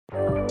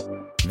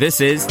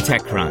This is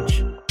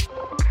TechCrunch.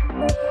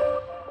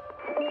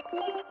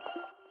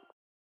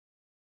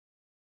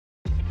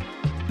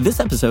 This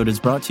episode is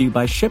brought to you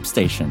by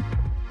ShipStation.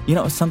 You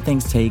know, some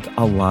things take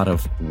a lot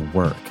of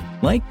work,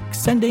 like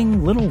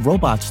sending little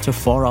robots to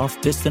far-off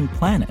distant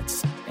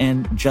planets.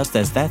 And just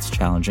as that's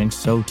challenging,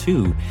 so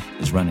too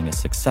is running a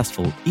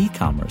successful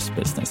e-commerce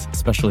business,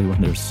 especially when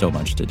there's so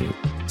much to do.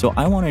 So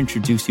I want to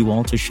introduce you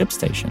all to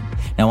ShipStation.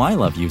 Now, I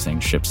love using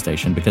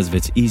ShipStation because of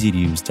its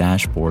easy-to-use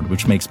dashboard,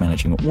 which makes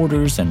managing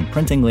orders and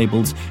printing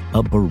labels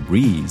a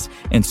breeze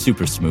and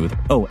super smooth.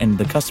 Oh, and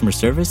the customer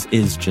service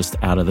is just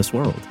out of this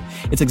world.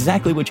 It's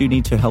exactly what you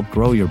need to help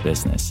grow your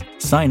business.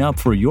 Sign up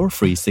for your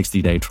free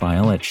 60-day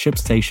trial at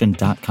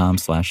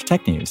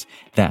shipstation.com/technews.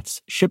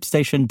 That's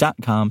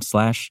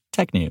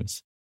shipstation.com/technews.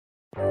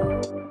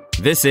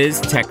 This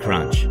is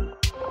TechCrunch.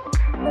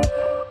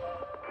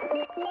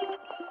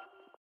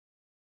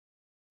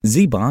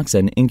 ZEBOX,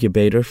 an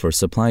incubator for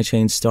supply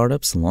chain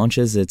startups,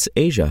 launches its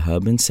Asia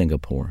hub in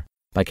Singapore,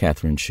 by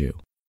Catherine Shu.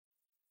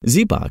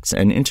 ZEBOX,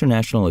 an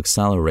international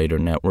accelerator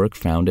network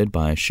founded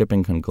by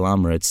shipping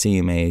conglomerate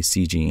CMA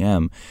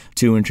CGM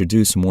to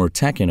introduce more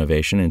tech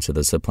innovation into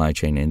the supply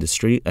chain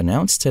industry,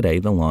 announced today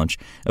the launch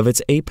of its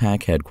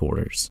APAC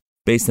headquarters.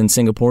 Based in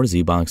Singapore,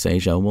 ZEBOX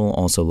Asia will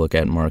also look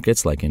at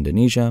markets like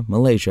Indonesia,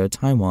 Malaysia,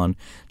 Taiwan,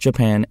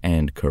 Japan,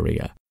 and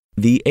Korea.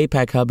 The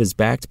APAC hub is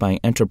backed by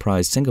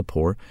Enterprise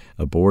Singapore,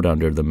 a board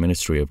under the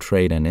Ministry of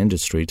Trade and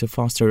Industry to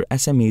foster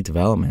SME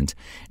development,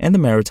 and the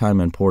Maritime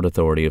and Port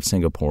Authority of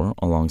Singapore,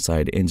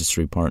 alongside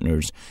industry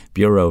partners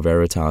Bureau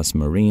Veritas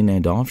Marine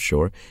and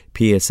Offshore,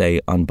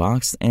 PSA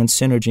Unboxed, and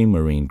Synergy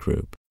Marine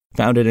Group.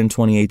 Founded in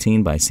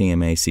 2018 by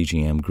CMA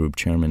CGM Group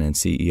Chairman and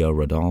CEO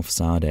Rodolphe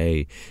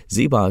Sade,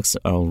 ZEBOX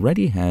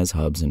already has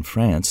hubs in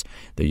France,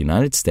 the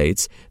United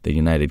States, the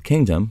United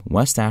Kingdom,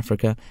 West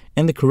Africa,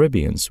 and the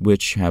Caribbean,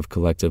 which have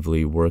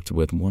collectively worked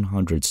with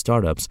 100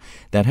 startups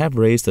that have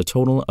raised a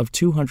total of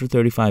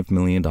 $235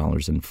 million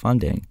in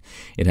funding.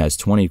 It has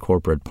 20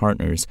 corporate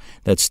partners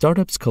that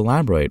startups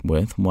collaborate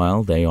with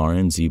while they are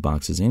in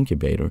ZEBOX's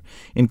incubator,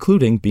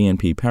 including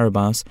BNP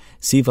Paribas,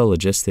 Siva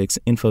Logistics,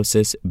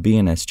 Infosys,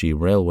 BNSG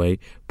Railway,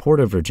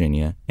 Port of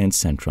Virginia, and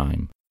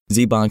Centrime.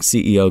 ZEBOX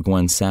CEO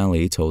Gwen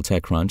Sally told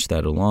TechCrunch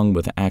that along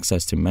with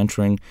access to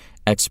mentoring,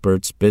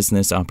 experts,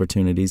 business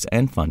opportunities,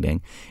 and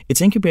funding,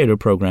 its incubator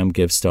program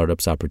gives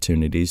startups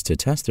opportunities to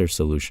test their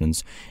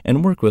solutions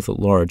and work with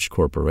large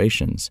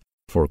corporations.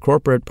 For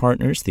corporate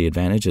partners, the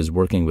advantage is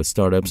working with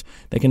startups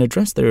that can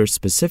address their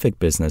specific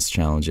business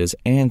challenges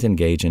and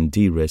engage in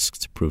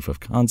de-risked proof of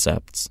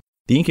concepts.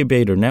 The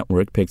incubator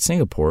network picked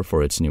Singapore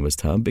for its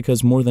newest hub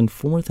because more than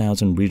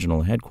 4,000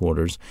 regional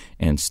headquarters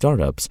and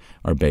startups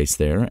are based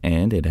there,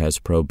 and it has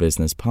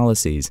pro-business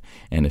policies,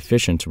 an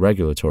efficient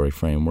regulatory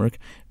framework,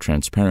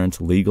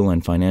 transparent legal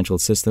and financial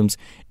systems,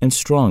 and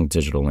strong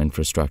digital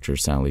infrastructure,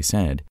 Sally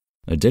said.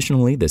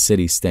 Additionally, the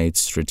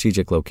city-state's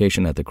strategic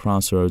location at the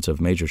crossroads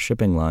of major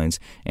shipping lines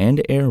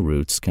and air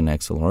routes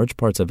connects large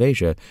parts of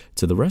Asia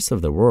to the rest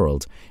of the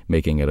world,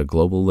 making it a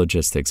global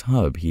logistics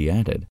hub, he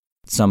added.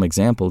 Some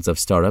examples of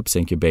startups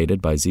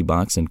incubated by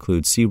ZEBOX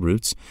include Sea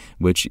Routes,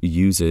 which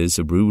uses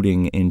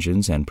routing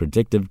engines and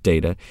predictive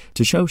data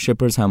to show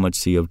shippers how much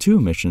CO2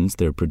 emissions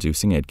they're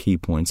producing at key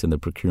points in the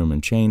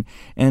procurement chain,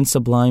 and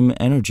Sublime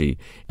Energy,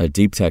 a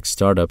deep tech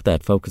startup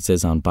that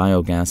focuses on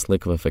biogas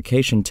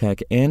liquefaction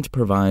tech and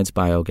provides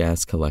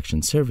biogas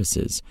collection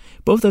services.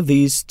 Both of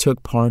these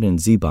took part in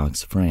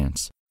ZEBOX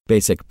France.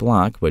 Basic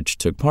Block, which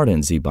took part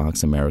in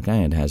ZEBOX America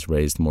and has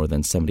raised more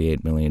than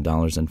 $78 million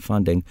in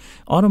funding,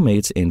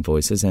 automates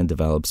invoices and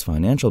develops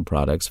financial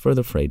products for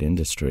the freight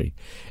industry.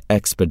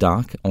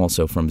 Expedoc,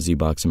 also from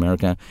ZEBOX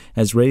America,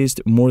 has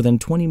raised more than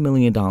 $20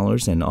 million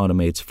and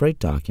automates freight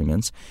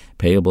documents,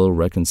 payable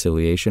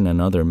reconciliation, and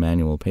other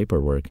manual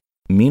paperwork.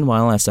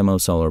 Meanwhile, SMO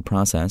Solar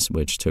Process,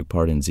 which took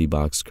part in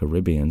ZEBOX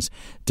Caribbean's,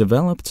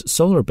 developed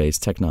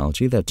solar-based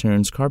technology that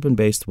turns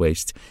carbon-based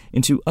waste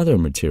into other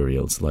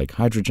materials like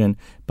hydrogen,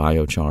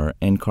 biochar,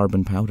 and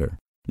carbon powder.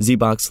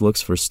 ZEBOX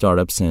looks for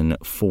startups in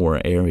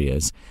 4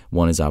 areas.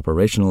 One is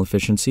operational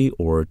efficiency,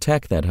 or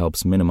tech that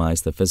helps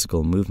minimize the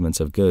physical movements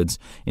of goods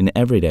in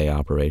everyday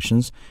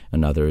operations.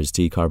 Another is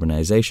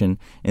decarbonization,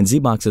 and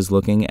ZEBOX is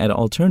looking at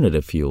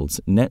alternative fuels,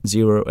 net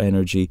zero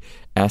energy,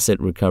 asset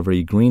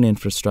recovery, green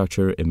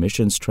infrastructure,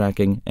 emissions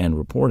tracking and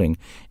reporting,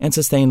 and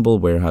sustainable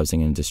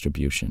warehousing and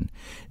distribution.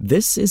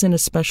 This is an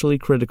especially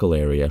critical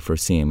area for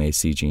CMA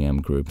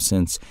CGM Group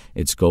since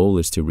its goal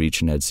is to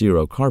reach net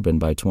zero carbon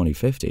by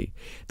 2050.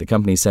 The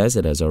company says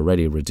it has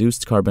already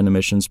reduced carbon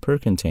emissions per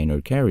container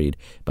carried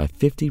by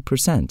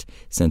 50%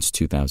 since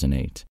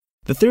 2008.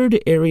 The third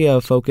area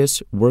of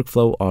focus,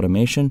 workflow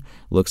automation,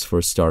 looks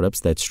for startups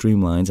that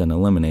streamlines and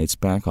eliminates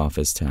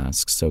back-office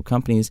tasks so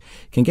companies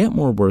can get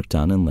more work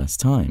done in less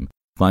time.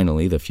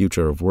 Finally, the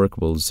future of work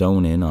will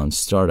zone in on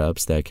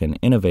startups that can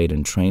innovate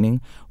in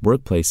training,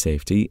 workplace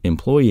safety,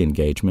 employee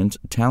engagement,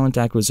 talent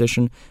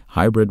acquisition,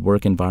 hybrid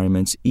work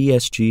environments,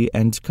 ESG,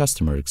 and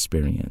customer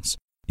experience.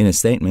 In a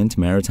statement,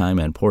 Maritime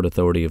and Port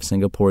Authority of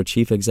Singapore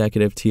Chief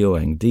Executive Teo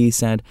Eng Dee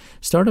said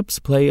startups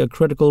play a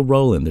critical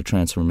role in the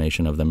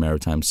transformation of the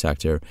maritime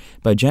sector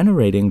by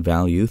generating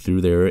value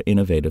through their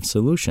innovative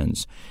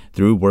solutions.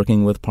 Through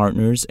working with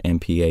partners,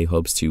 MPA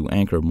hopes to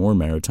anchor more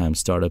maritime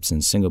startups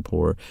in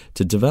Singapore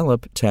to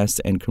develop, test,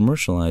 and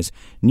commercialize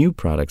new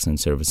products and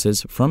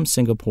services from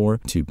Singapore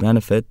to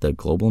benefit the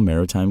global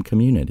maritime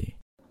community.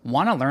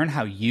 Want to learn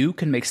how you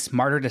can make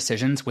smarter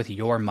decisions with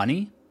your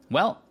money?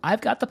 Well,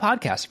 I've got the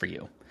podcast for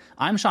you.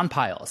 I'm Sean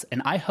Piles,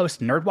 and I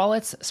host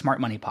NerdWallet's Smart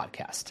Money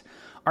Podcast.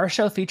 Our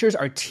show features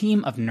our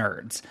team of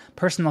nerds,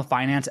 personal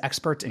finance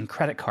experts in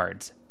credit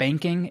cards,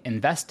 banking,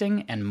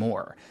 investing, and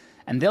more.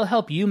 And they'll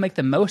help you make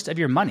the most of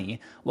your money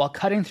while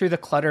cutting through the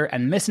clutter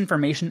and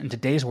misinformation in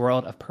today's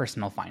world of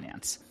personal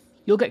finance.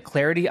 You'll get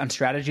clarity on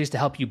strategies to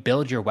help you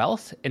build your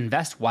wealth,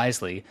 invest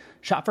wisely,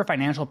 shop for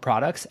financial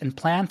products, and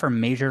plan for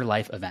major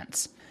life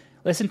events.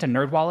 Listen to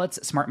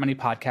NerdWallet's Smart Money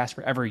Podcast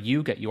wherever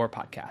you get your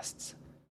podcasts.